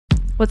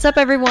What's up,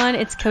 everyone?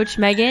 It's Coach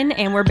Megan,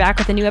 and we're back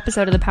with a new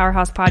episode of the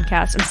Powerhouse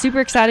podcast. I'm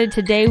super excited.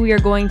 Today, we are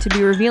going to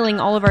be revealing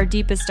all of our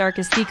deepest,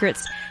 darkest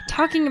secrets,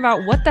 talking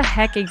about what the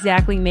heck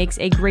exactly makes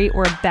a great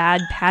or a bad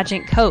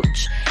pageant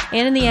coach.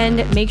 And in the end,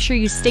 make sure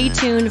you stay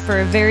tuned for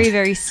a very,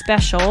 very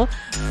special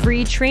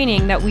free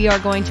training that we are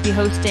going to be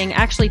hosting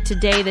actually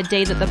today, the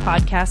day that the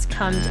podcast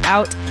comes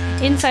out,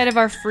 inside of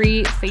our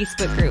free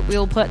Facebook group. We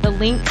will put the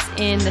links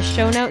in the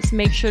show notes.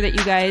 Make sure that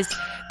you guys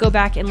go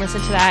back and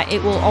listen to that.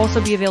 It will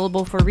also be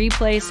available for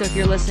replay, so if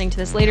you're listening to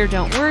this later,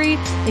 don't worry.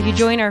 If you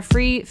join our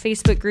free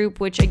Facebook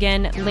group, which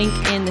again, link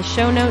in the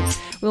show notes,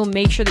 we'll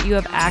make sure that you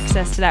have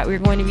access to that. We're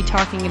going to be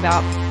talking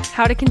about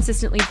how to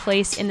consistently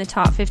place in the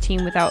top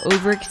 15 without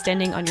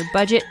overextending on your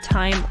budget,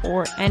 time,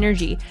 or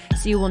energy.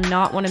 So you will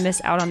not want to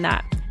miss out on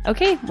that.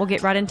 Okay, we'll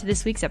get right into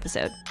this week's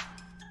episode.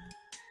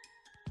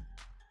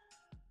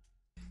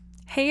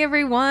 Hey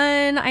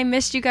everyone, I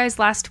missed you guys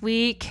last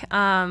week.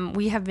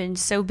 We have been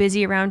so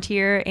busy around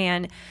here,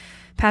 and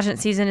pageant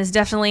season is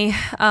definitely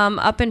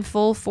up in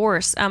full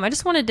force. I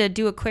just wanted to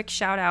do a quick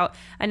shout out.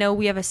 I know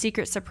we have a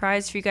secret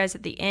surprise for you guys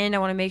at the end. I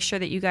want to make sure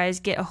that you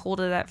guys get a hold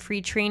of that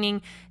free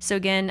training. So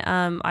again,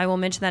 I will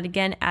mention that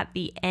again at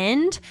the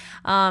end.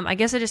 I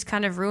guess I just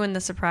kind of ruined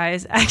the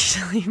surprise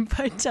actually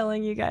by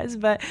telling you guys,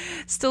 but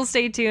still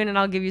stay tuned and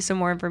I'll give you some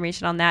more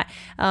information on that.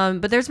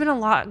 But there's been a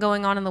lot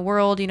going on in the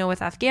world, you know,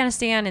 with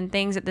Afghanistan and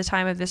things at the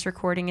time of this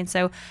recording. And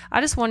so I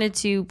just wanted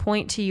to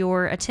point to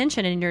your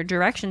attention and your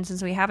direction,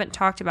 since we haven't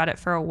talked about it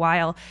for a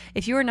while.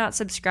 If you are not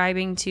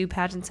subscribing to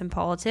Pageants and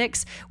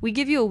Politics, we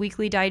give you a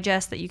weekly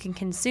digest that you can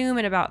consume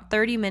in about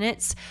 30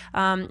 minutes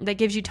that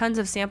gives you tons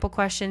of sample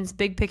questions,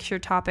 big picture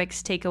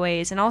topics,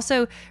 takeaways, and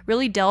also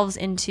really delves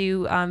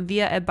into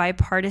via a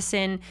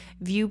bipartisan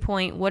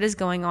viewpoint what is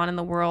going on in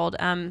the world.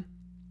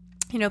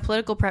 You know,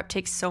 political prep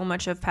takes so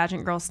much of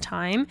Pageant Girl's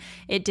time.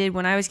 It did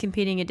when I was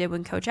competing. It did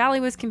when Coach Allie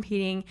was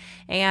competing,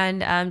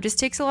 and just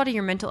takes a lot of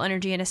your mental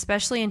energy. And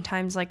especially in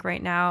times like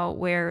right now,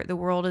 where the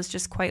world is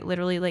just quite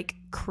literally like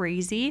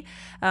crazy,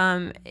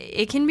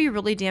 it can be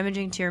really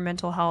damaging to your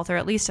mental health, or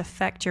at least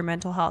affect your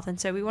mental health. And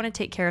so we want to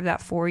take care of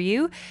that for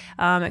you.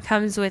 It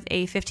comes with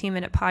a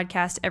 15-minute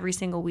podcast every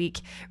single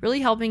week, really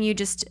helping you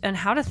just on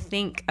how to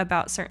think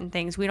about certain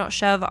things. We don't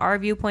shove our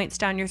viewpoints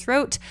down your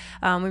throat.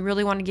 We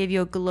really want to give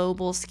you a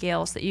global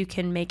scale so that you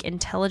can make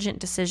intelligent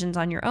decisions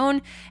on your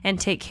own and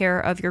take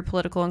care of your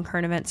political and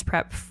current events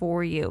prep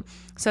for you.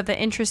 So if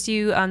that interests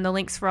you, the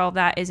links for all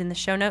that is in the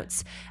show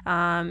notes,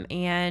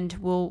 and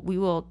we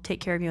will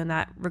take care of you in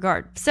that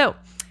regard. So,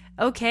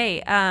 okay,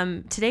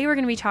 today we're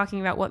going to be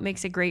talking about what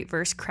makes a great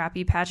versus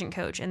crappy pageant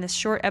coach. In this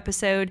short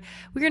episode,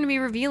 we're going to be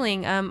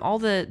revealing all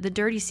the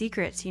dirty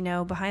secrets, you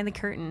know, behind the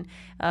curtain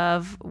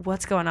of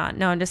what's going on.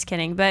 No, I'm just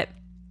kidding. But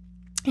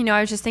you know,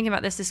 I was just thinking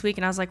about this week,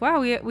 and I was like, wow,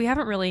 we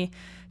haven't really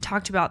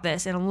talked about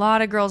this. And a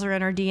lot of girls are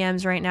in our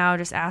DMs right now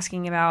just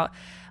asking about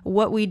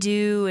what we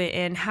do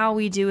and how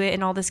we do it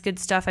and all this good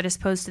stuff. I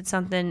just posted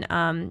something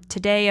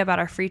today about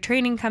our free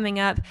training coming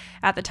up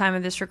at the time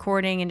of this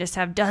recording, and just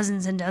have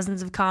dozens and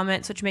dozens of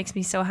comments, which makes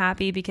me so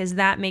happy, because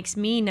that lets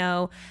me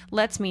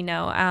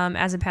know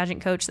as a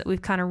pageant coach that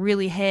we've kind of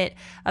really hit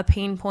a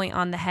pain point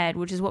on the head,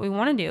 which is what we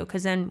want to do,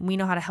 because then we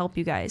know how to help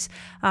you guys.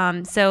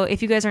 So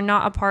if you guys are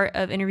not a part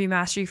of Interview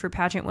Mastery for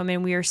Pageant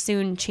Women, we are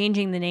soon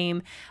changing the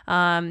name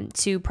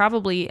to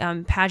probably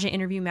Pageant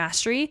Interview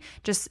Mastery.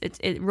 Just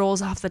it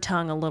rolls off the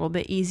tongue a little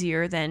bit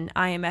easier than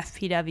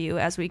IMFPW,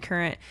 as we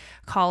current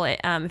call it.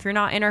 If you're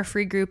not in our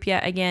free group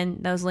yet, again,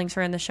 those links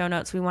are in the show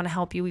notes. We want to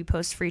help you. We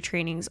post free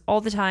trainings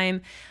all the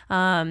time,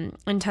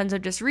 and tons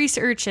of just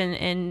research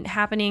and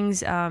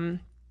happenings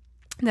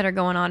that are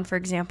going on. For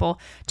example,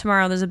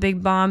 tomorrow there's a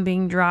big bomb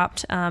being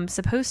dropped,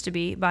 supposed to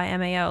be by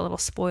MAO, a little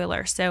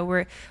spoiler.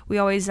 So we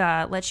always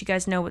let you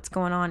guys know what's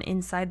going on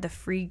inside the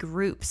free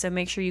group. So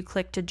make sure you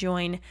click to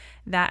join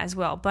that as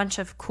well. Bunch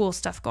of cool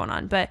stuff going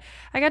on. But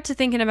I got to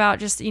thinking about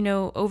just, you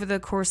know, over the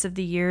course of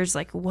the years,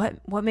 like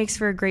what makes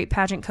for a great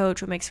pageant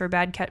coach, what makes for a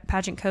bad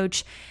pageant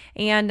coach.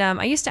 And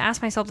I used to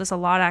ask myself this a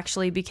lot,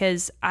 actually,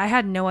 because I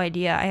had no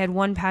idea. I had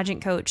one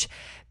pageant coach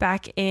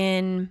back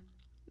in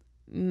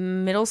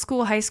middle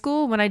school, high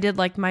school, when I did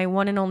like my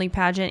one and only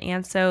pageant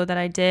ANSO that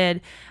I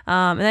did.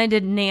 And I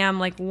did NAM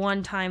like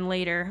one time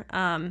later.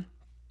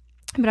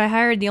 But I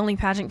hired the only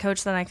pageant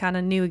coach that I kind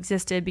of knew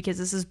existed, because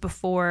this is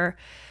before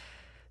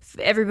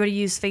everybody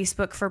used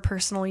Facebook for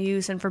personal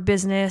use and for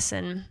business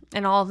and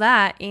all of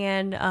that.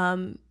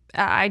 And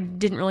I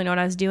didn't really know what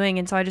I was doing.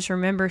 And so I just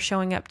remember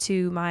showing up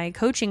to my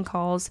coaching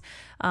calls,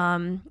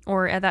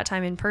 or at that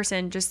time in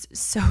person, just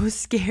so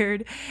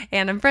scared.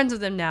 And I'm friends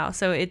with them now,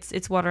 so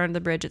it's water under the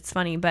bridge. It's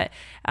funny. But,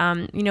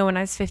 you know, when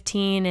I was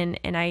 15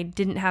 and I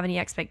didn't have any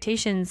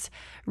expectations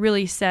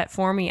really set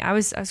for me, I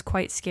was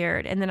quite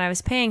scared. And then I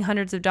was paying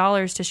hundreds of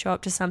dollars to show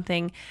up to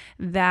something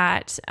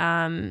that,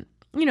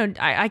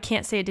 I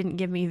can't say it didn't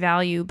give me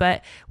value,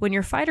 but when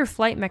your fight or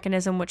flight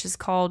mechanism, which is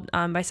called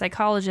by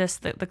psychologists,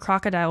 the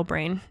crocodile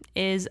brain,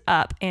 is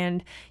up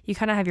and you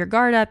kind of have your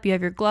guard up, you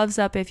have your gloves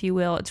up, if you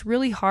will, it's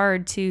really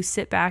hard to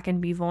sit back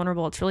and be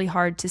vulnerable. It's really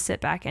hard to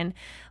sit back and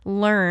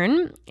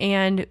learn,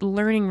 and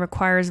learning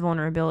requires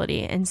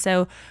vulnerability. And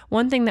so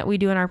one thing that we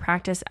do in our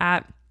practice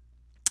at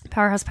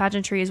Powerhouse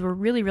Pageantry is we're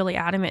really, really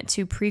adamant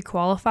to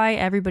pre-qualify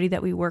everybody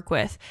that we work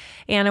with.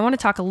 And I want to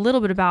talk a little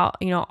bit about,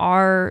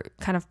 our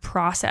kind of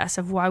process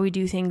of why we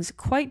do things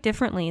quite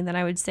differently than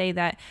I would say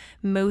that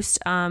most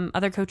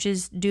other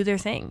coaches do their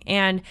thing.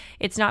 And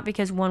it's not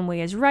because one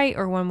way is right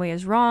or one way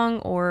is wrong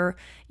or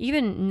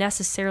even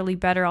necessarily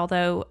better.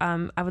 Although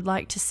I would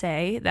like to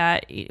say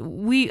that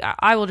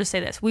I will just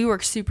say this, we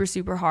work super,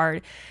 super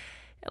hard,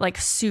 like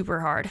super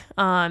hard,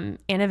 and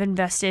have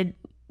invested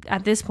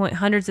at this point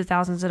hundreds of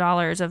thousands of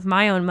dollars of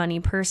my own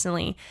money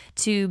personally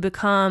to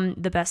become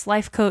the best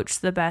life coach,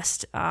 the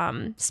best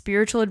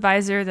spiritual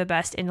advisor, the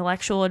best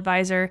intellectual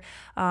advisor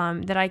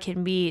that I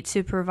can be,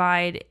 to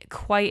provide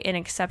quite an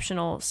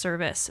exceptional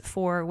service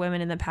for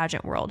women in the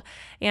pageant world.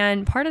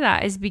 And part of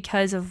that is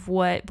because of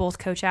what both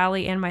Coach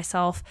Allie and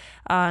myself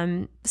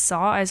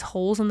saw as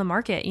holes in the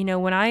market.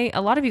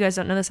 A lot of you guys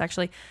don't know this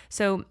actually.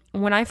 So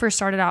when I first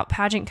started out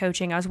pageant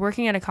coaching, I was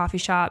working at a coffee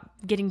shop,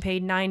 getting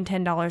paid $9,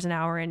 $10 an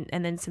hour and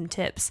then some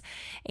tips.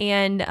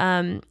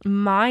 And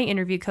my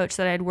interview coach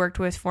that I had worked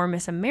with for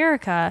Miss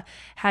America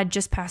had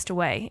just passed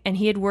away. And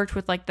he had worked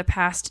with like the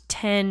past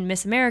 10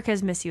 Miss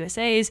Americas, Miss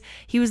USAs.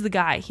 He was the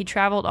guy. He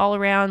traveled all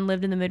around,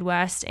 lived in the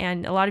Midwest.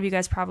 And a lot of you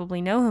guys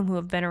probably know him who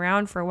have been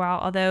around for a while.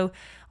 Although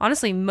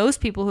honestly, most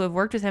people who have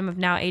worked with him have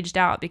now aged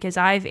out, because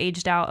I've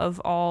aged out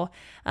of all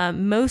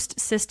most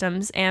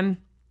systems. And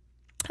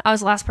I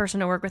was the last person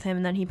to work with him,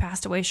 and then he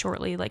passed away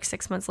shortly, like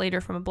 6 months later,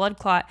 from a blood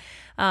clot.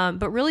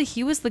 But really,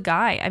 he was the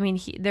guy. I mean,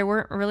 there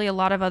weren't really a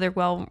lot of other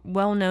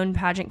well-known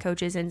pageant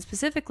coaches, and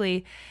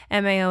specifically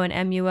MAO and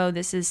MUO.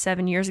 This is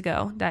 7 years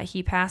ago that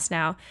he passed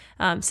now,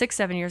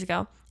 7 years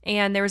ago.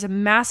 And there was a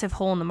massive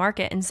hole in the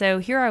market. And so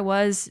here I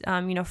was,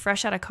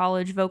 fresh out of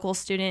college, vocal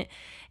student,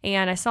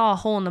 and I saw a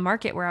hole in the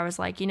market where I was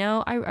like,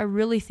 I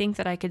really think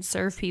that I could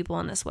serve people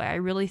in this way. I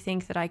really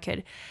think that I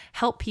could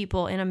help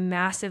people in a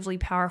massively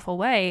powerful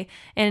way,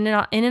 and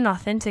in an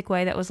authentic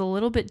way that was a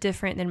little bit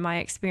different than my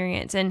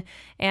experience.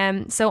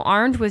 And so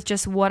armed with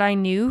just what I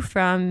knew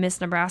from Miss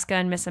Nebraska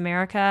and Miss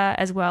America,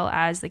 as well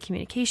as the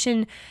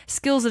communication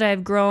skills that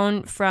I've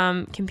grown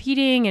from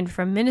competing and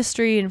from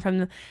ministry and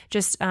from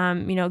just,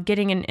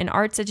 getting an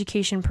arts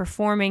education,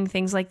 performing,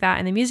 things like that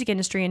in the music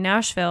industry in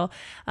Nashville,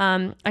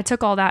 I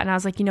took all that and I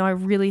was like, I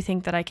really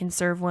think that I can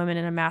serve women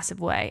in a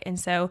massive way. And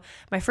so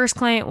my first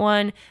client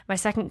won. My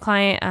second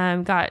client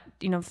got,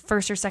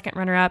 first or second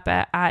runner-up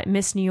at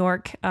Miss New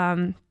York,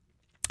 and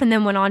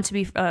then went on to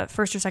be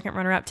first or second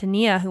runner-up to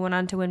Nia, who went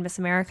on to win Miss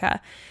America.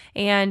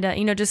 And,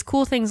 just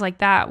cool things like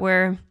that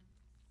where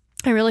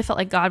I really felt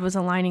like God was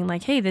aligning,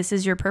 like, hey, this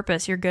is your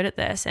purpose. You're good at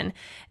this. And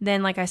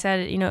then, like I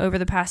said, over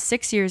the past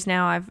 6 years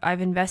now,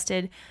 I've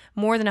invested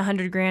more than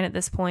 $100,000 at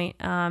this point,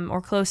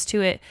 or close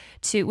to it,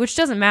 which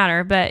doesn't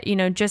matter. But,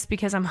 just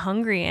because I'm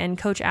hungry and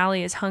Coach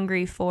Allie is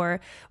hungry for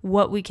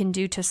what we can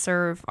do to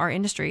serve our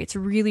industry, it's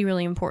really,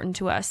 really important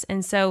to us.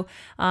 And so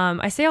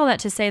I say all that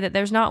to say that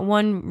there's not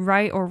one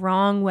right or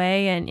wrong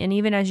way. And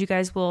even as you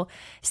guys will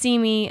see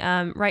me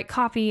write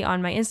copy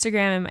on my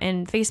Instagram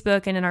and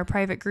Facebook and in our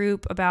private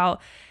group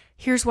about,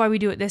 here's why we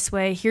do it this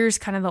way, here's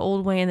kind of the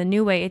old way and the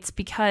new way. It's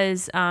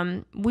because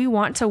we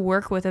want to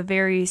work with a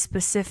very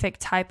specific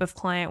type of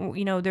client.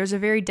 There's a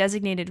very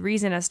designated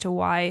reason as to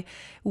why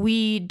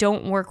we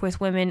don't work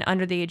with women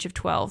under the age of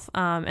 12,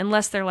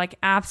 unless they're like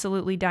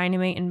absolutely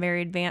dynamite and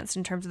very advanced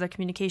in terms of their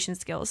communication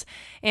skills.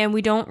 And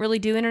we don't really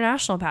do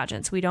international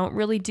pageants. We don't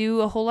really do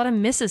a whole lot of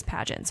Mrs.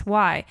 pageants.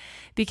 Why?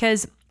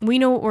 Because we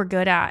know what we're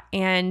good at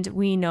and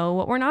we know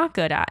what we're not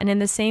good at. And in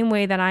the same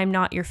way that I'm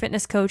not your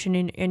fitness coach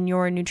and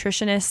you're a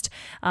nutritionist,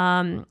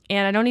 and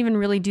I don't even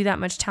really do that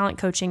much talent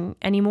coaching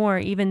anymore,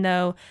 even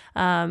though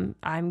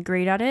I'm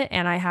great at it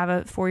and I have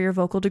a 4-year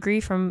vocal degree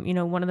from,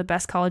 one of the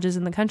best colleges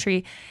in the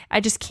country.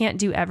 I just can't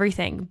do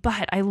everything,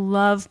 but I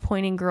love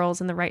pointing girls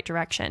in the right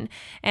direction.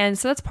 And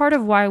so that's part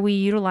of why we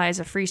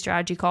utilize a free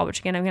strategy call, which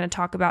again, I'm going to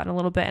talk about in a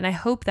little bit. And I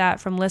hope that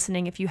from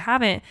listening, if you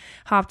haven't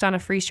hopped on a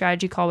free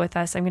strategy call with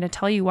us, I'm going to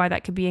tell you why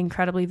that could be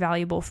incredibly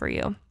valuable for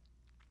you.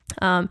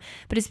 But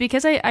it's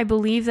because I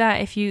believe that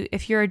if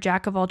you're a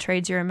jack of all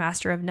trades, you're a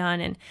master of none.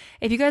 And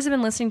if you guys have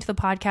been listening to the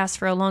podcast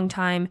for a long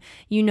time,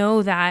 you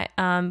know that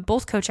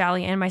both Coach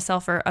Allie and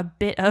myself are a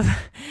bit of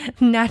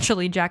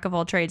naturally jack of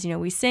all trades.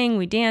 We sing,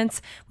 we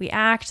dance, we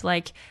act,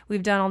 like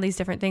we've done all these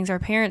different things. Our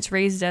parents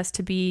raised us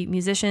to be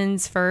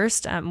musicians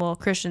first,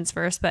 Christians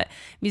first, but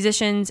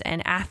musicians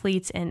and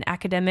athletes and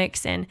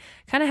academics, and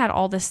kind of had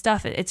all this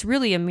stuff. It's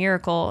really a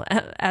miracle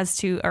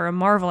or a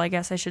marvel, I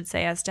guess I should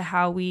say, as to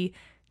how we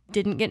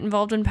didn't get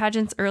involved in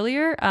pageants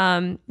earlier,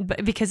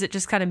 but because it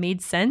just kind of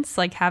made sense,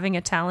 like having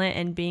a talent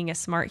and being a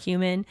smart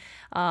human,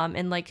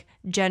 and like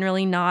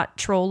generally not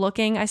troll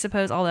looking, I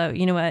suppose. Although,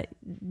 you know what,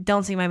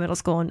 don't see my middle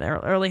school and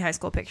early high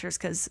school pictures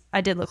because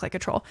I did look like a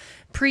troll.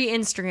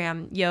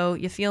 Pre-Instagram, yo,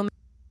 you feel me?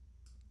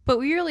 But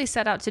we really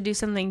set out to do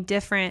something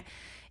different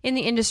in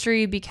the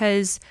industry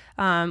because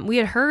we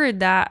had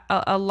heard that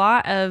a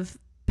lot of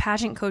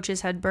pageant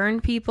coaches had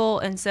burned people.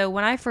 And so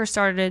when I first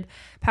started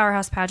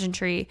Powerhouse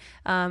Pageantry,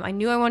 I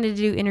knew I wanted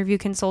to do interview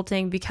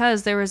consulting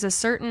because there was a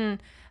certain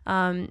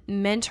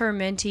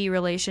mentor-mentee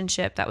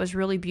relationship that was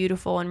really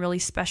beautiful and really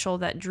special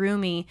that drew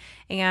me.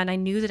 And I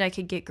knew that I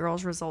could get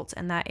girls results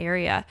in that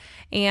area.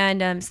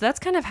 And so that's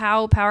kind of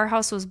how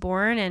Powerhouse was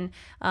born,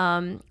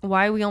 and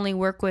why we only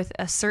work with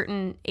a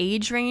certain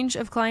age range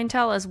of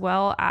clientele, as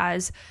well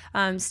as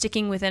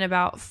sticking within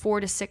about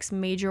 4 to 6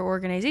 major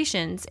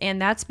organizations. And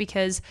that's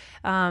because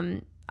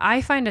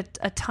I find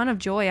a ton of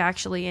joy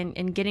actually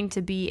in getting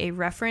to be a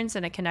reference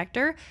and a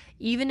connector,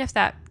 even if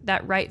that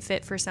right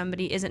fit for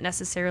somebody isn't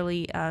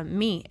necessarily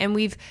me. And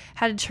we've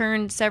had to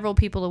turn several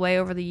people away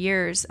over the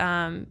years,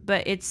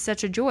 but it's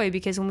such a joy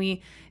because when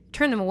we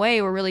turn them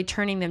away, we're really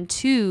turning them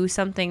to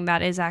something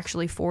that is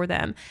actually for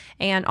them.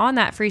 And on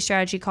that free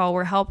strategy call,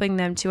 we're helping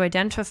them to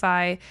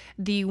identify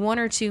the 1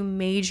 or 2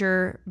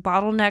 major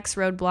bottlenecks,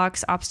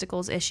 roadblocks,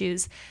 obstacles,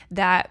 issues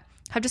that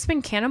have just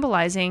been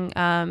cannibalizing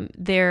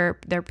their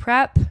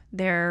prep,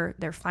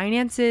 their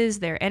finances,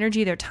 their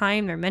energy, their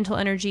time, their mental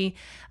energy,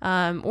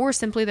 or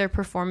simply their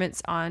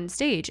performance on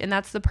stage. And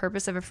that's the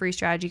purpose of a free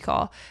strategy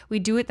call. We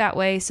do it that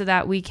way so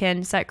that we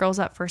can set girls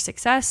up for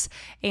success,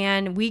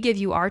 and we give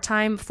you our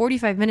time,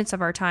 45 minutes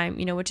of our time,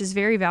 which is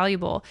very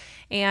valuable.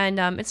 And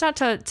it's not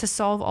to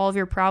solve all of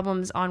your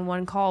problems on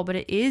one call, but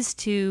it is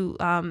to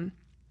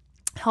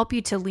help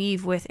you to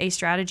leave with a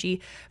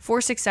strategy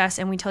for success.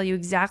 And we tell you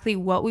exactly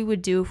what we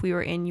would do if we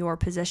were in your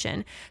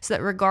position, so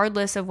that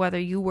regardless of whether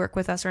you work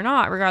with us or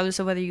not, regardless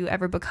of whether you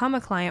ever become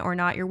a client or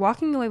not, you're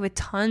walking away with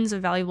tons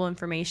of valuable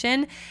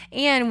information.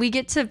 And we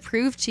get to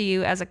prove to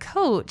you as a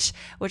coach,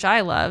 which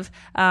I love,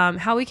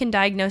 how we can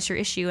diagnose your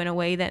issue in a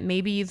way that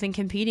maybe you've been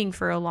competing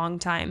for a long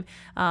time,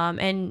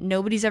 and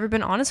nobody's ever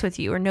been honest with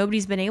you, or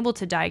nobody's been able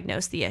to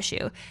diagnose the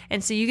issue.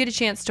 And so you get a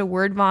chance to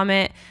word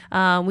vomit.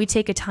 We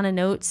take a ton of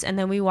notes, and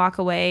then we walk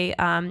away,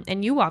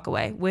 and you walk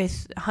away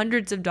with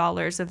hundreds of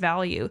dollars of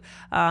value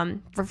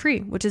for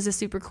free, which is a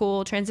super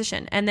cool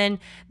transition. And then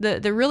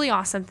the really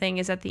awesome thing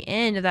is at the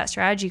end of that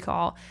strategy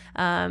call,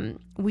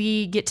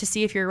 we get to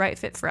see if you're a right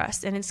fit for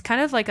us. And it's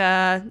kind of like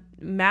a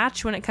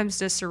match when it comes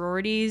to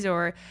sororities,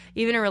 or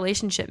even a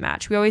relationship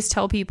match. We always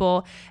tell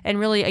people, and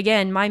really,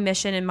 again, my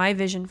mission and my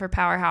vision for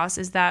Powerhouse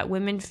is that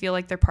women feel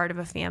like they're part of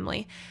a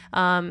family.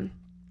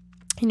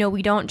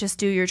 We don't just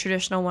do your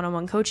traditional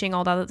one-on-one coaching,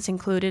 although that's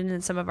included in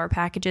some of our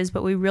packages,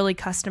 but we really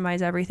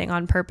customize everything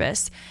on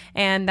purpose.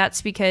 And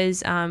that's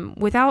because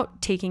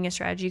without taking a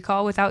strategy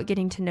call, without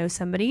getting to know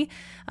somebody,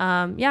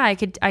 I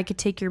could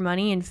take your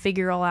money and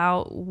figure all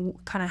out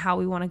kind of how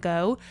we want to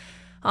go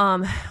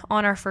on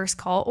our first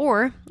call,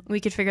 or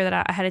we could figure that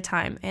out ahead of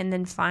time and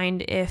then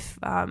find if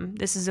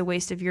this is a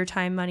waste of your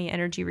time, money,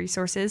 energy,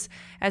 resources,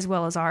 as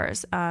well as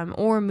ours,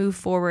 or move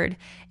forward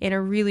in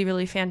a really,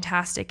 really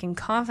fantastic and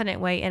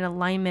confident way in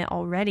alignment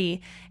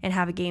already, and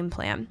have a game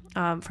plan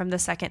from the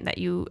second that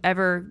you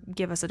ever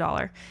give us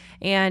 $1.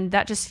 And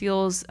that just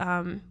feels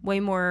way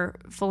more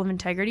full of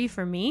integrity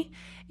for me.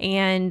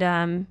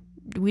 And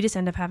we just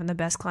end up having the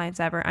best clients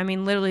ever. I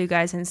mean, literally, you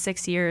guys, in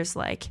 6 years,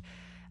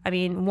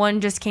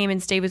 one just came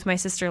and stayed with my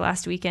sister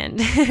last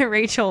weekend,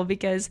 Rachel,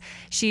 because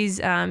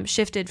she's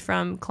shifted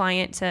from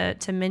client to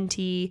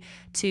mentee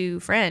to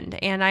friend.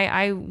 And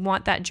I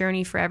want that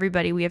journey for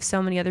everybody. We have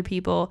so many other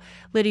people,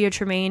 Lydia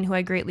Tremaine, who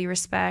I greatly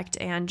respect,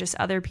 and just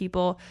other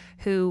people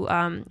who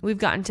we've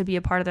gotten to be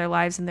a part of their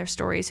lives and their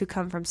stories, who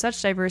come from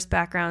such diverse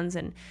backgrounds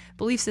and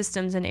belief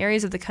systems and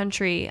areas of the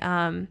country.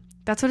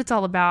 That's what it's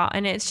all about.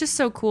 And it's just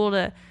so cool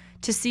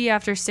to see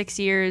after 6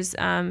 years,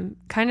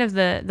 kind of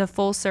the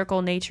full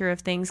circle nature of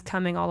things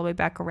coming all the way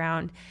back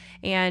around.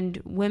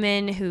 And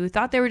women who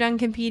thought they were done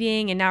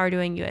competing and now are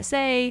doing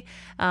USA,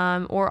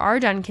 or are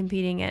done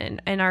competing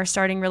and are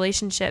starting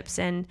relationships.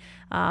 And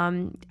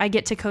I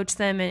get to coach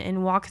them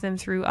and walk them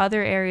through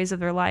other areas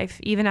of their life,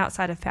 even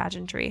outside of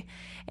pageantry.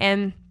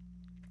 And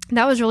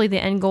that was really the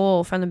end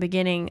goal from the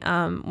beginning,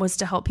 was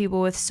to help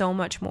people with so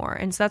much more.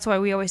 And so that's why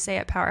we always say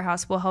at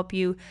Powerhouse, we'll help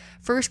you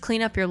first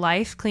clean up your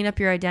life, clean up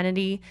your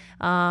identity,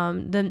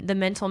 the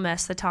mental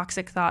mess, the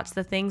toxic thoughts,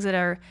 the things that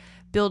are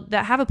built,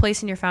 that have a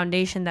place in your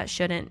foundation that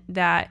shouldn't,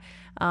 that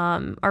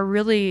are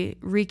really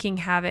wreaking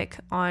havoc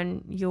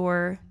on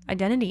your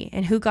identity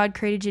and who God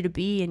created you to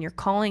be, and your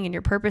calling and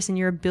your purpose and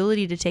your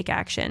ability to take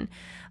action.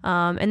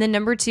 And then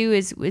number 2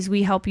 is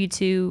we help you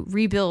to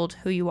rebuild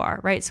who you are,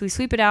 right? So we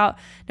sweep it out.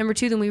 Number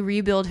 2, then we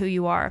rebuild who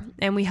you are,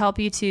 and we help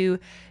you to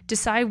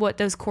decide what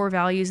those core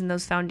values and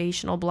those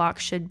foundational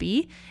blocks should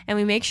be. And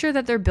we make sure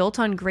that they're built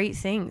on great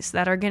things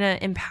that are going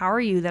to empower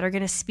you, that are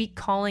going to speak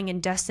calling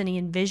and destiny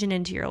and vision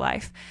into your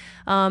life.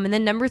 And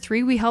then number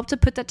 3, we help to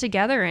put that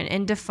together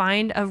and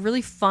define a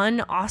really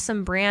fun,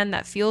 awesome brand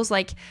that feels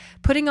like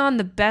putting on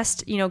the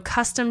best,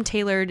 custom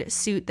tailored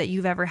suit that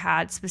you've ever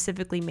had,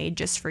 specifically made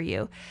just for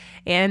you.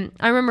 And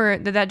I remember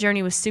that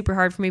journey was super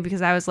hard for me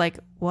because I was like,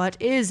 what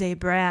is a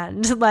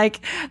brand? Like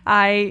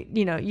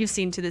you've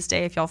seen to this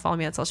day, if y'all follow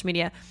me on social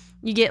media,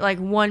 you get like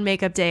one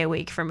makeup day a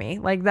week for me.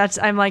 Like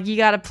I'm like, you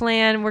got to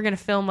plan. We're going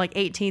to film like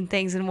 18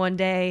 things in one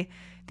day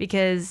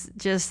because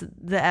just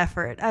the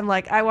effort. I'm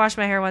like, I wash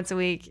my hair once a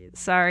week.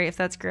 Sorry if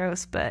that's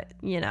gross, but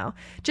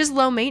just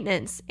low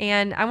maintenance.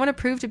 And I want to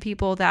prove to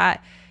people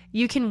that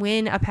you can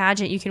win a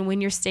pageant, you can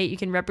win your state, you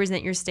can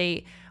represent your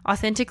state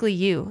authentically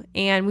you.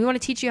 And we want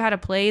to teach you how to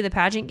play the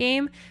pageant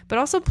game, but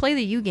also play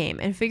the you game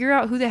and figure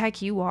out who the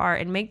heck you are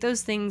and make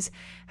those things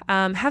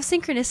have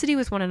synchronicity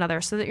with one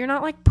another so that you're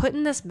not like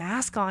putting this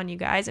mask on, you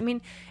guys. I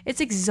mean,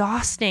 it's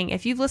exhausting.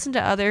 If you've listened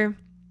to other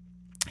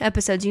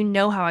episodes, you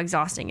know how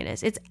exhausting it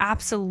is. It's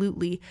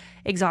absolutely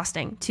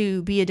exhausting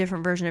to be a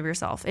different version of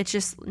yourself. It's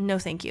just no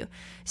thank you.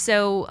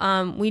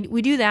 So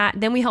we do that.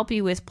 Then we help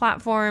you with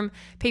platform,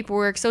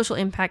 paperwork, social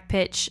impact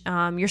pitch,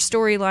 your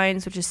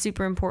storylines, which is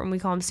super important. We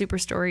call them super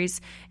stories,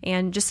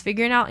 and just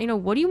figuring out,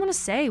 what do you want to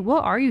say?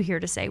 What are you here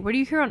to say? What are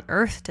you here on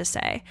earth to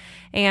say?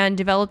 And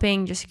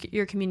developing just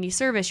your community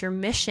service, your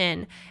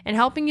mission, and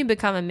helping you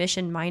become a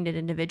mission-minded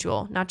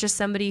individual, not just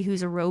somebody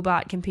who's a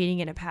robot competing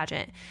in a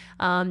pageant.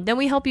 Then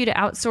we help you to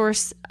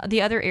outsource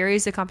the other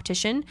areas of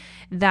competition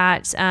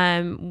that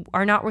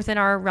are not within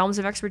our realms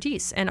of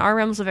expertise. And our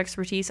realms of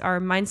expertise are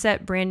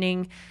mindset,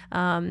 branding,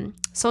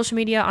 social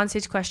media,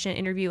 onstage question,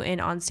 interview,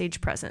 and onstage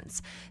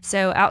presence.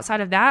 So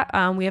outside of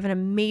that, we have an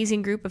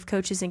amazing group of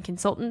coaches and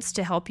consultants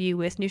to help you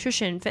with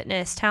nutrition,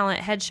 fitness,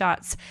 talent,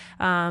 headshots,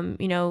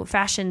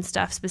 fashion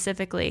stuff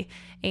specifically,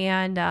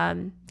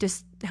 and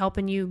just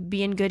helping you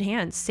be in good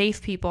hands, safe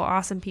people,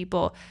 awesome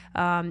people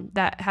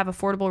that have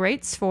affordable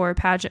rates for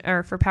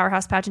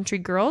Powerhouse pageantry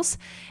girls.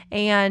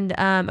 And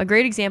a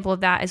great example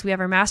of that is we have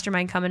our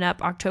Mastermind coming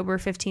up October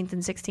 15th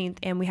and 16th,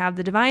 and we have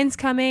the Divines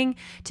coming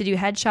to do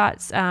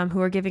headshots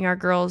who are giving our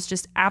girls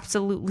just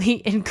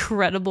absolutely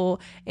incredible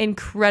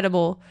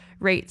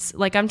rates.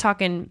 Like I'm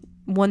talking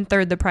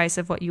 1/3 the price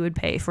of what you would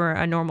pay for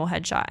a normal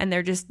headshot, and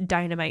they're just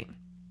dynamite.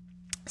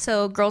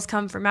 So girls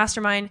come for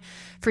Mastermind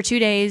for 2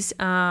 days,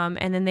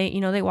 and then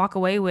they walk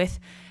away with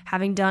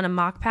having done a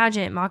mock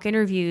pageant, mock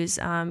interviews,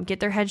 get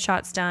their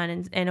headshots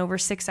done, and over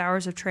 6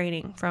 hours of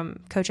training from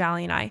Coach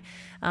Allie and I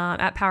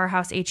at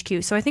Powerhouse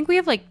HQ. So I think we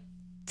have like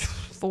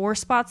 4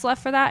 spots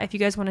left for that. If you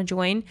guys want to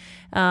join,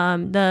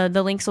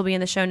 the links will be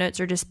in the show notes,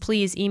 or just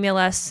please email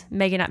us,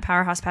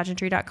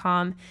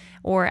 Megan@powerhousepageantry.com,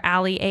 or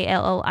Allie,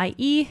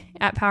 ALLIE,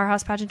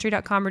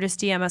 @powerhousepageantry.com, or just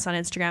DM us on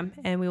Instagram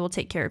and we will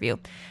take care of you.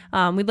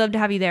 We'd love to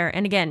have you there.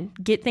 And again,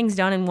 get things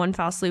done in one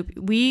foul swoop.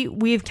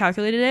 We've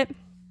calculated it.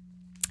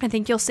 I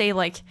think you'll save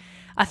like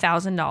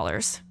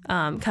 $1,000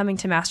 coming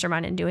to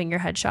Mastermind and doing your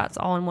headshots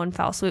all in one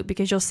foul swoop,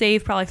 because you'll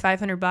save probably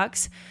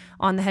 $500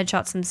 on the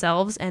headshots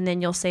themselves, and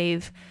then you'll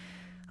save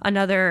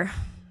another,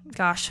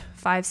 $500,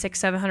 $600,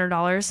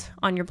 $700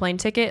 on your plane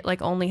ticket,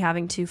 like only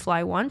having to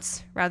fly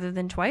once rather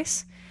than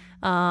twice.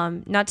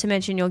 Not to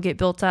mention you'll get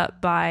built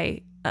up by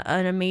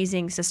an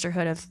amazing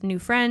sisterhood of new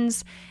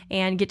friends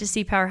and get to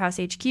see Powerhouse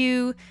HQ.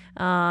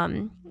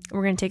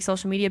 We're going to take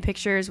social media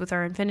pictures with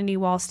our infinity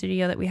wall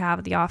studio that we have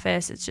at the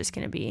office. It's just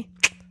going to be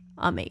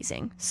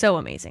amazing. So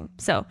amazing.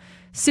 So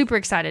super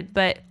excited.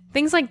 But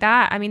things like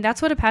that, I mean,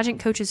 that's what a pageant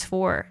coach is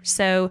for.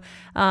 So,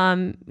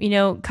 kind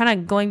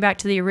of going back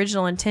to the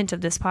original intent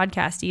of this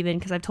podcast, even,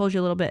 because I've told you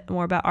a little bit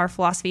more about our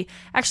philosophy.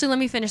 Actually, let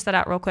me finish that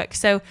out real quick.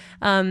 So,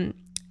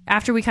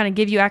 after we kind of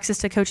give you access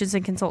to coaches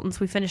and consultants,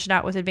 we finish it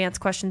out with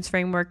advanced questions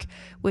framework,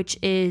 which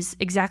is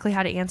exactly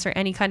how to answer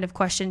any kind of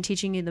question,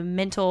 teaching you the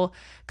mental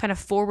kind of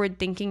forward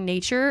thinking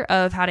nature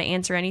of how to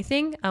answer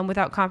anything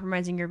without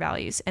compromising your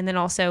values. And then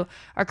also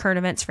our current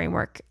events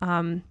framework.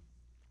 And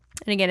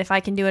again, if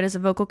I can do it as a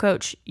vocal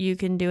coach, you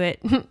can do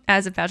it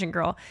as a pageant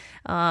girl.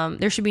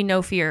 There should be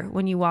no fear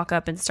when you walk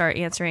up and start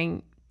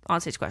answering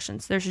onstage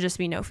questions. There should just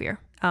be no fear.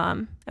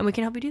 And we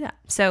can help you do that.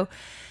 So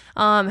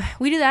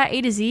we do that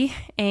A to Z.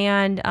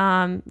 And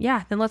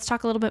then let's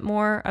talk a little bit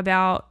more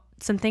about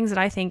some things that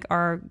I think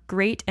are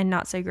great and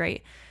not so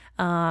great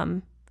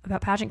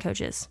about pageant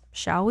coaches.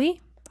 Shall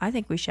we? I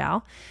think we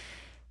shall.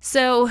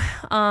 So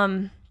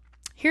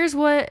here's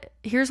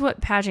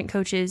what pageant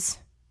coaches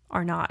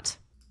are not.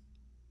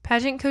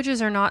 Pageant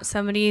coaches are not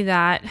somebody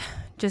that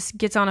just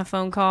gets on a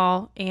phone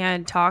call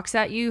and talks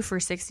at you for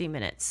 60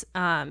 minutes.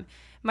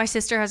 My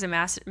sister has a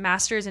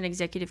master's in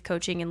executive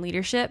coaching and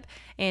leadership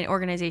and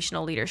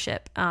organizational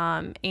leadership.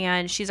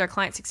 And she's our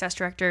client success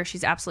director.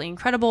 She's absolutely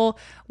incredible.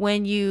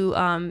 When you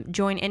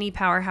join any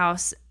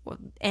Powerhouse,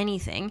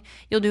 anything,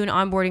 you'll do an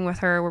onboarding with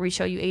her where we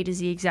show you A to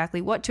Z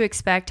exactly what to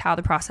expect, how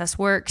the process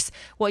works,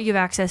 what you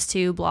have access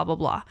to, blah, blah,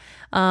 blah.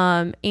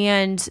 I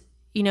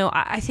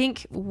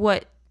think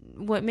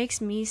what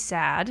makes me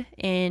sad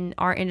in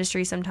our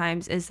industry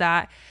sometimes is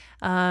that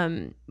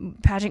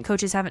pageant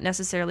coaches haven't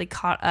necessarily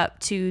caught up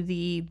to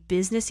the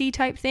businessy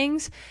type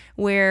things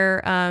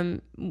where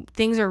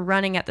things are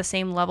running at the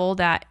same level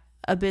that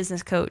a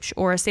business coach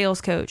or a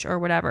sales coach or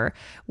whatever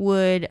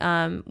would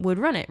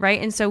run it,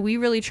 right? And so we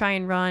really try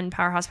and run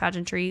Powerhouse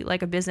Pageantry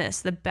like a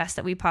business, the best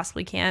that we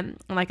possibly can.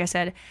 And like I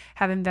said,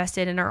 have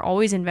invested and are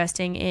always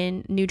investing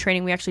in new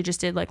training. We actually just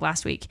did like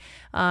last week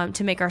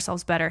to make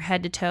ourselves better,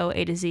 head to toe,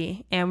 A to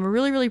Z. And we're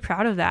really, really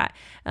proud of that.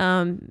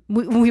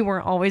 We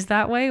weren't always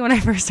that way. When I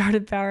first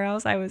started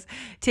Powerhouse, I was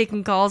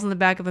taking calls in the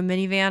back of a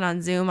minivan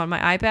on Zoom on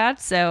my iPad.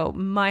 So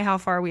how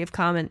far we have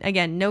come. And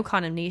again, no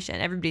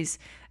condemnation. Everybody's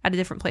at a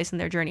different place in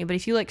their journey. But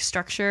if you like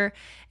structure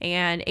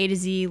and A to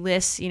Z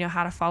lists,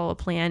 how to follow a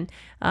plan,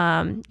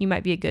 you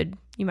might be a good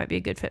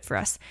fit for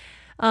us.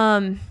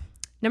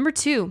 Number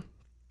 2.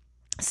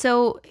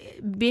 So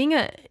being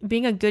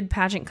a good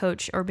pageant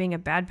coach, or being a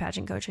bad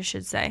pageant coach, I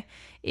should say,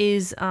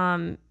 is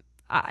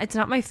it's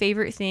not my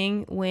favorite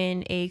thing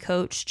when a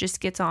coach just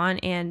gets on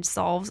and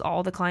solves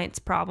all the client's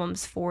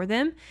problems for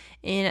them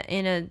in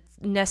a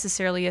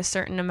necessarily a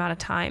certain amount of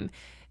time.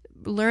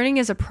 Learning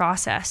is a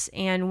process,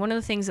 and one of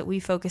the things that we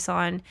focus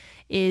on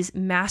is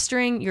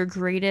mastering your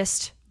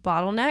greatest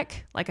bottleneck,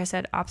 like I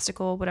said,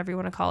 obstacle, whatever you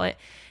want to call it,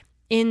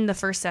 in the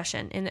first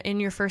session, in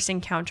your first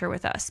encounter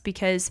with us,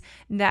 because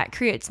that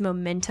creates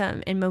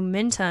momentum, and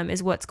momentum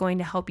is what's going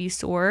to help you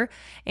soar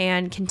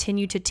and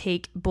continue to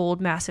take bold,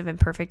 massive, and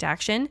perfect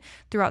action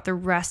throughout the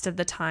rest of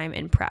the time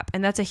in prep.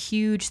 And that's a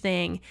huge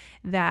thing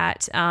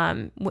that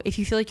if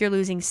you feel like you're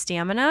losing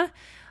stamina,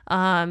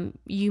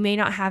 you may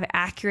not have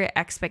accurate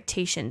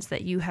expectations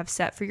that you have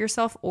set for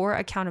yourself or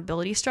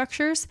accountability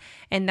structures.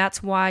 And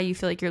that's why you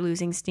feel like you're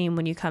losing steam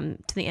when you come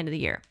to the end of the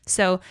year.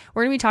 So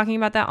we're going to be talking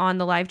about that on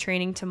the live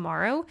training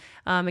tomorrow.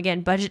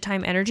 Again, budget,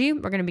 time, energy.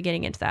 We're going to be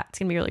getting into that. It's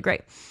going to be really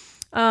great.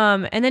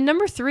 And then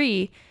number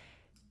 3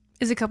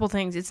 is a couple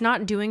things. It's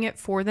not doing it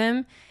for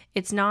them.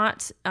 It's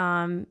not,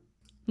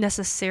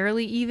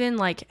 necessarily even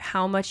like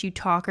how much you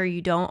talk or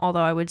you don't, although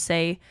I would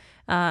say,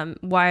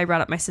 why I brought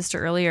up my sister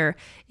earlier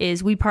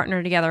is we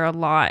partner together a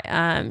lot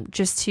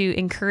just to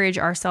encourage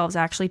ourselves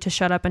actually to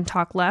shut up and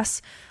talk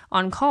less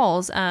on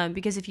calls,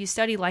 because if you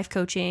study life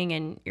coaching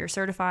and you're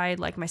certified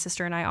like my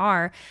sister and I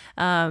are,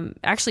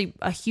 actually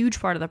a huge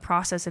part of the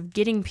process of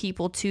getting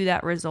people to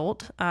that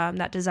result,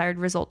 that desired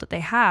result that they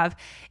have,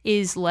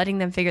 is letting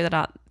them figure that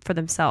out for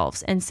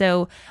themselves. And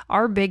so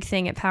our big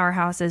thing at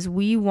Powerhouse is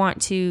we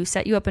want to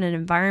set you up in an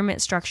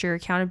environment, structure,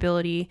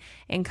 accountability,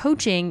 and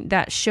coaching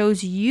that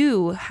shows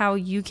you how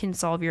you can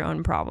solve your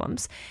own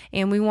problems.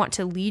 And we want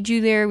to lead you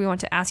there. We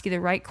want to ask you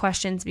the right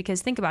questions,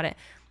 because think about it.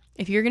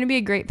 If you're going to be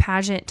a great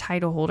pageant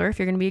title holder, if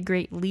you're going to be a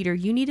great leader,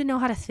 you need to know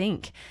how to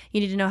think. You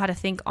need to know how to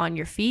think on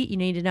your feet. You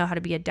need to know how to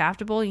be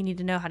adaptable. You need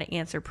to know how to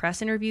answer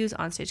press interviews,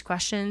 onstage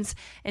questions.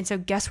 And so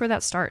guess where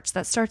that starts?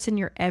 That starts in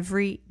your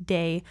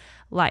everyday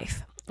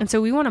life. And so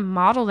we want to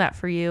model that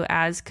for you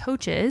as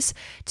coaches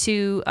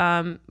to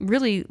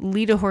really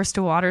lead a horse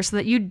to water so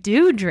that you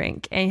do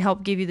drink, and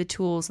help give you the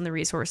tools and the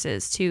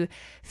resources to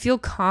feel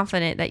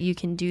confident that you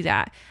can do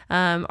that.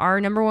 Our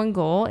number one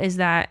goal is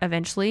that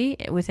eventually,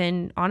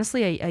 within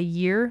honestly a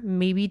year,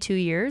 maybe 2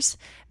 years,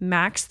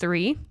 max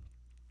 3,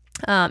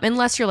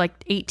 unless you're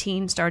like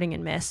 18 starting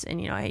in Miss and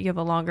you have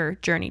a longer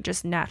journey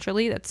just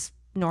naturally, that's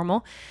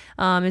normal,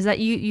 is that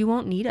you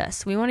won't need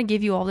us. We want to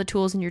give you all the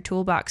tools in your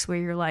toolbox where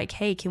you're like,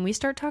 hey, can we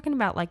start talking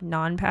about like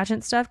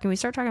non-pageant stuff? Can we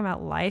start talking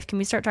about life? Can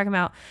we start talking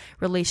about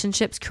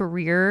relationships,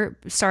 career,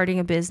 starting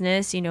a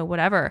business,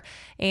 whatever.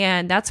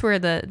 And that's where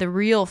the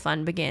real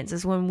fun begins,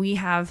 is when we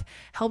have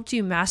helped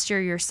you master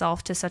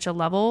yourself to such a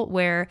level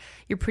where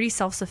you're pretty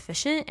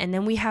self-sufficient, and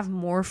then we have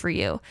more for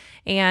you.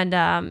 And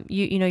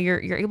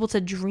you're able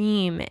to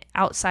dream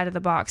outside of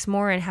the box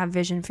more and have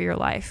vision for your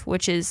life,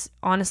 which is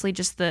honestly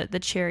just the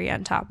cherry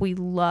on top. We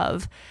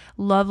love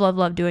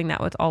doing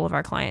that with all of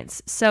our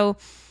clients. So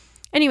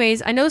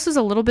anyways, I know this was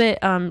a little bit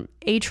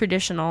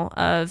a-traditional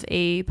of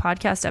a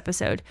podcast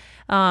episode,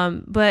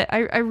 but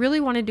I really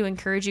wanted to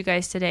encourage you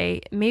guys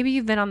today. Maybe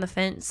you've been on the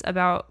fence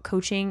about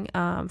coaching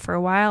for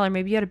a while, or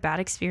maybe you had a bad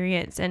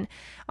experience. And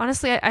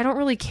honestly, I don't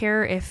really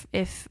care if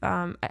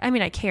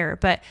I care,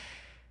 but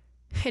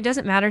it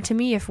doesn't matter to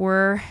me if we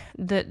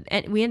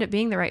end up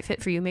being the right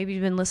fit for you. Maybe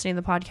you've been listening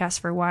to the podcast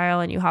for a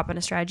while and you hop on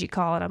a strategy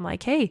call and I'm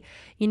like, hey,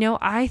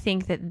 I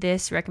think that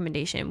this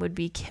recommendation would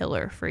be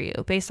killer for you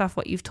based off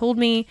what you've told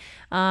me.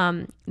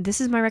 This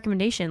is my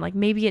recommendation. Like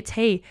maybe it's,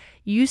 hey,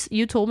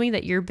 you told me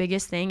that your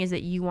biggest thing is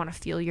that you want to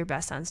feel your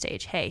best on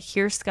stage. Hey,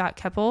 here's Scott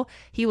Keppel.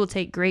 He will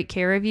take great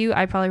care of you.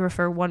 I probably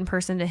refer one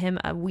person to him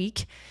a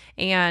week,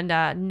 and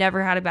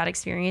never had a bad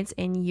experience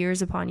in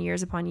years upon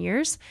years upon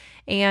years.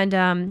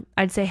 And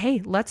I'd say,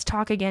 hey, let's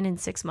talk again in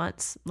 6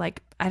 months.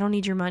 Like, I don't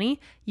need your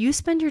money. You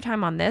spend your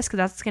time on this because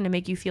that's going to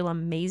make you feel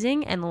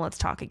amazing, and then let's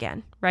talk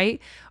again,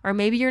 right? Or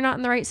maybe you're not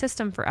in the right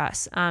system for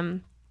us.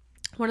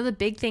 one of the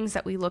big things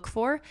that we look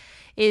for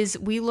is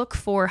we look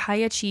for high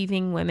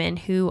achieving women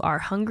who are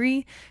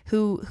hungry,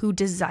 who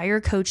desire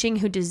coaching,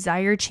 who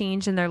desire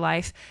change in their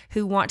life,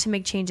 who want to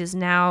make changes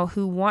now,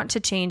 who want to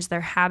change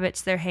their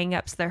habits, their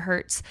hangups, their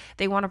hurts.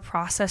 They want to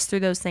process through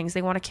those things.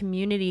 They want a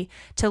community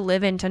to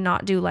live in, to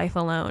not do life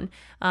alone.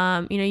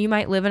 You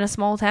might live in a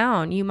small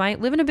town. You might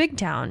live in a big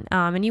town,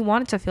 and you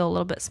want it to feel a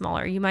little bit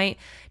smaller. You might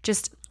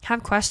just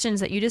have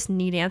questions that you just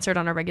need answered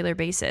on a regular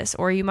basis.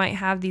 Or you might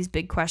have these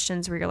big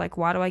questions where you're like,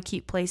 why do I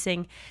keep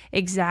placing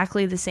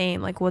exactly the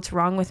same? Like, what's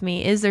wrong with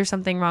me? Is there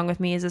something wrong with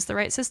me? Is this the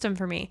right system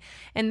for me?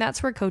 And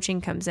that's where coaching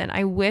comes in.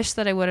 I wish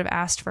that I would have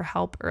asked for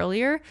help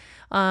earlier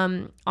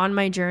on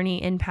my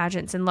journey in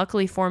pageants. And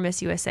luckily for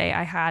Miss USA,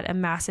 I had a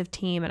massive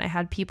team and I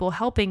had people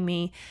helping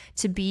me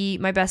to be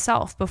my best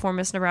self before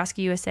Miss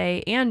Nebraska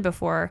USA and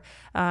before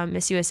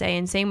Miss USA.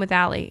 And same with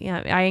Allie.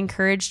 I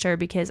encouraged her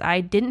because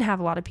I didn't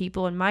have a lot of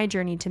people in my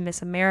journey to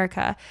Miss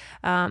America.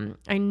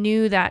 I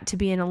knew that to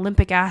be an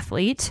Olympic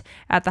athlete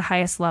at the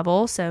highest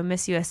level, so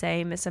Miss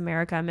USA, Miss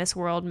America, Miss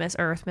World, Miss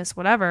Earth, Miss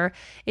whatever,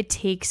 it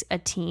takes a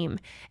team.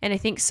 And I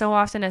think so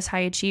often as high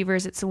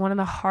achievers, it's one of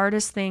the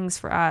hardest things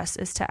for us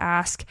is to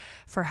ask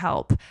for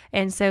help.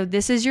 And so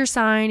this is your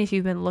sign. If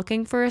you've been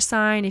looking for a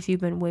sign, if you've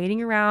been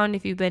waiting around,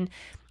 if you've been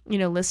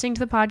listening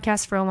to the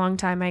podcast for a long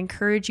time, I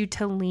encourage you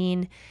to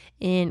lean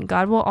in.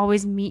 God will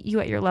always meet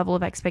you at your level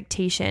of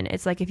expectation.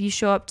 It's like if you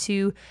show up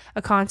to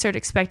a concert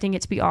expecting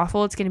it to be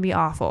awful, it's going to be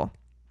awful.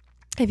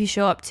 If you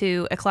show up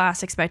to a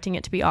class expecting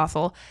it to be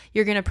awful,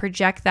 you're going to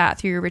project that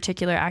through your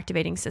reticular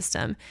activating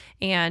system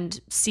and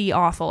see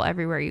awful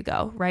everywhere you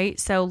go, right?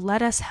 So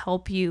let us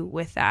help you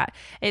with that.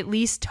 At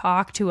least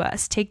talk to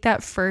us. Take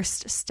that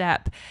first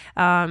step.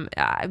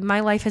 My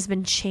life has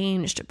been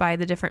changed by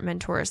the different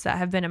mentors that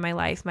have been in my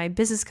life. My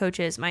business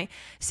coaches, my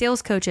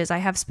sales coaches. I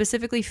have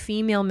specifically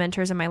female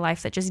mentors in my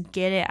life that just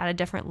get it at a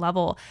different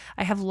level.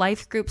 I have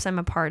life groups I'm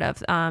a part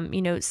of,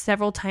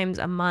 several times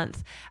a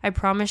month. I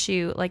promise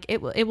you, like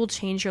it will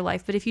change your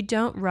life. But if you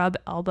don't rub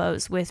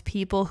elbows with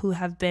people who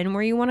have been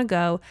where you want to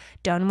go,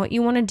 done what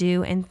you want to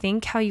do, and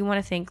think how you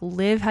want to think,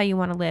 live how you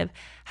want to live,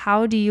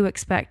 how do you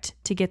expect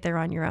to get there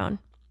on your own?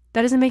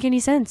 That doesn't make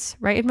any sense,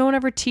 right? If no one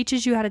ever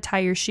teaches you how to tie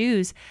your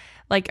shoes,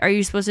 like, are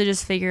you supposed to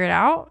just figure it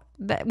out?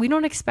 That we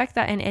don't expect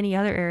that in any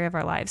other area of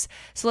our lives.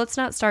 So let's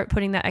not start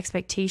putting that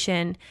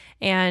expectation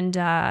and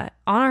on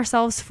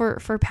ourselves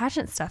for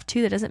pageant stuff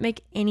too. That doesn't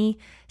make any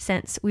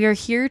sense. We are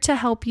here to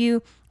help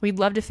you. We'd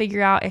love to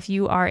figure out if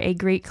you are a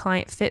great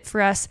client fit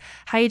for us.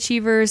 High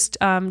achievers,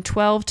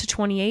 12 to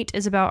 28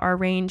 is about our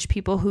range.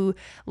 People who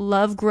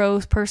love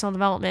growth, personal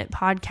development,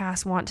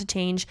 podcasts, want to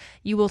change.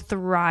 You will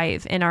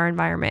thrive in our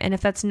environment. And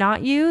if that's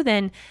not you,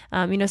 then,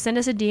 send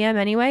us a DM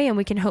anyway, and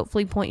we can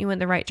hopefully point you in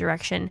the right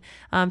direction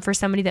for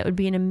somebody that would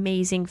be an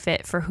amazing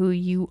fit for who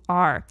you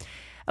are.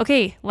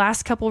 Okay,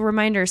 last couple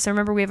reminders. So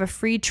remember, we have a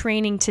free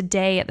training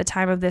today at the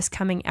time of this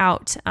coming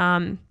out.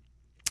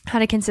 How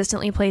to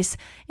consistently place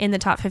in the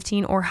top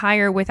 15 or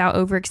higher without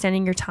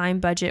overextending your time,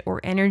 budget,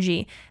 or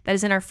energy. That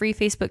is in our free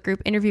Facebook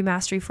group, Interview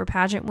Mastery for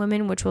Pageant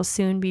Women, which will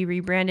soon be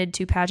rebranded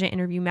to Pageant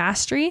Interview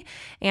Mastery,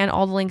 and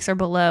all the links are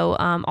below.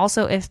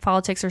 Also, if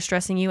politics are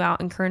stressing you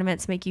out and current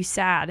events make you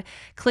sad,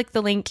 click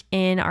the link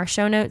in our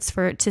show notes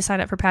to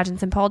sign up for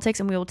Pageants and Politics,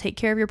 and we will take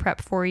care of your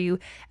prep for you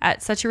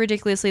at such a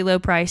ridiculously low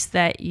price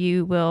that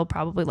you will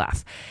probably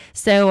laugh.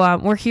 So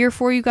we're here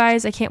for you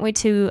guys. I can't wait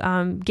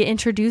to get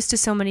introduced to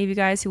so many of you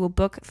guys who will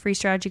book free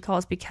strategy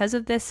calls because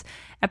of this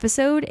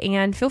episode.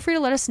 And feel free to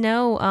let us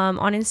know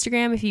on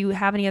Instagram if you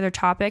have any other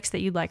topics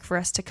that you'd like for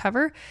us to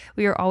cover.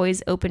 We are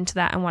always open to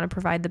that and want to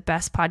provide the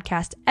best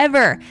podcast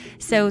ever.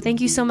 So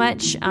thank you so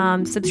much.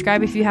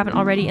 Subscribe if you haven't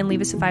already and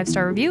leave us a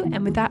 5-star review.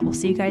 And with that, we'll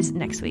see you guys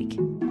next week.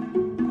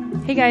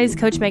 Hey guys,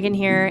 Coach Megan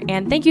here,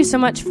 and thank you so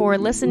much for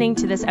listening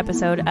to this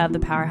episode of the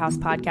Powerhouse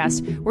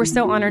podcast. We're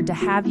so honored to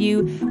have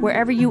you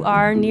wherever you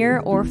are, near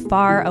or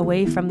far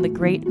away from the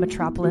great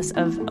metropolis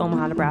of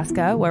Omaha,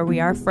 Nebraska, where we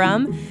are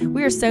from.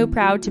 We are so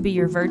proud to be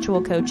your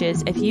virtual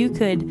coaches. If you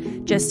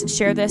could just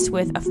share this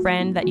with a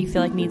friend that you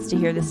feel like needs to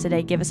hear this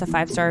today, give us a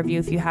 5-star review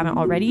if you haven't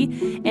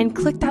already, and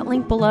click that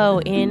link below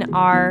in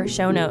our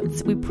show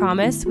notes. We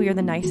promise we are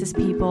the nicest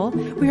people.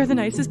 We are the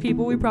nicest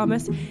people, we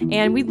promise,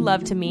 and we'd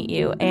love to meet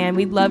you, and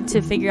we'd love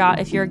to figure out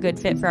if you're a good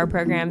fit for our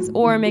programs,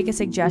 or make a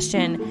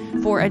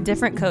suggestion for a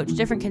different coach,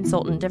 different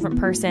consultant, different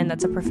person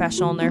that's a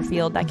professional in their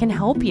field that can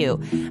help you.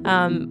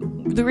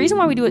 The reason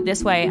why we do it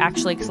this way,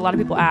 actually, because a lot of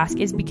people ask,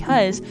 is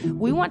because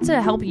we want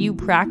to help you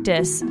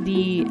practice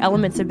the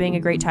elements of being a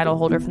great title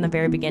holder from the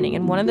very beginning.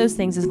 And one of those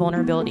things is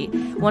vulnerability.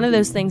 One of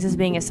those things is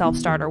being a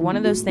self-starter. One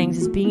of those things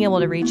is being able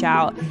to reach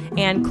out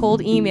and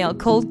cold email,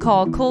 cold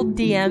call, cold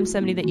DM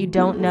somebody that you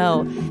don't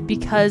know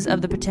because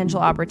of the potential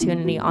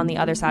opportunity on the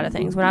other side of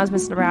things. When I was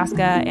Miss Nebraska,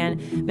 Nebraska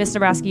and Miss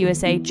Nebraska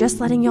USA, just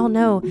letting y'all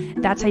know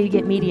that's how you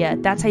get media.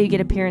 That's how you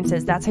get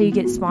appearances. That's how you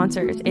get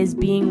sponsors, is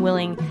being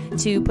willing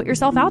to put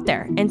yourself out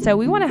there. And so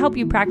we want to help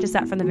you practice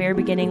that from the very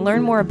beginning,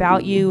 learn more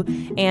about you,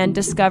 and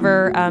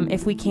discover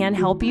if we can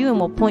help you, and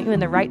we'll point you in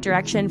the right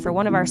direction for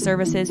one of our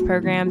services,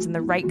 programs, and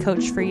the right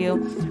coach for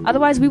you.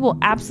 Otherwise, we will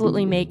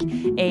absolutely make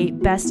a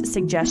best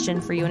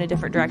suggestion for you in a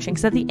different direction.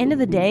 Because at the end of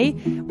the day,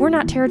 we're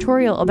not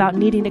territorial about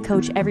needing to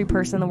coach every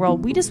person in the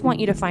world. We just want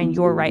you to find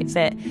your right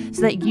fit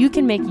so that you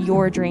can make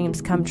your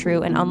dreams come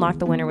true and unlock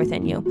the winner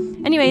within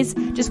you. Anyways,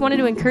 just wanted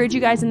to encourage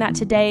you guys in that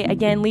today.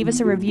 Again, leave us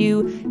a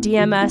review,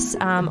 DM us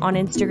on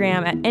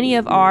Instagram at any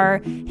of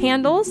our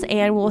handles.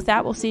 And with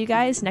that, we'll see you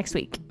guys next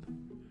week.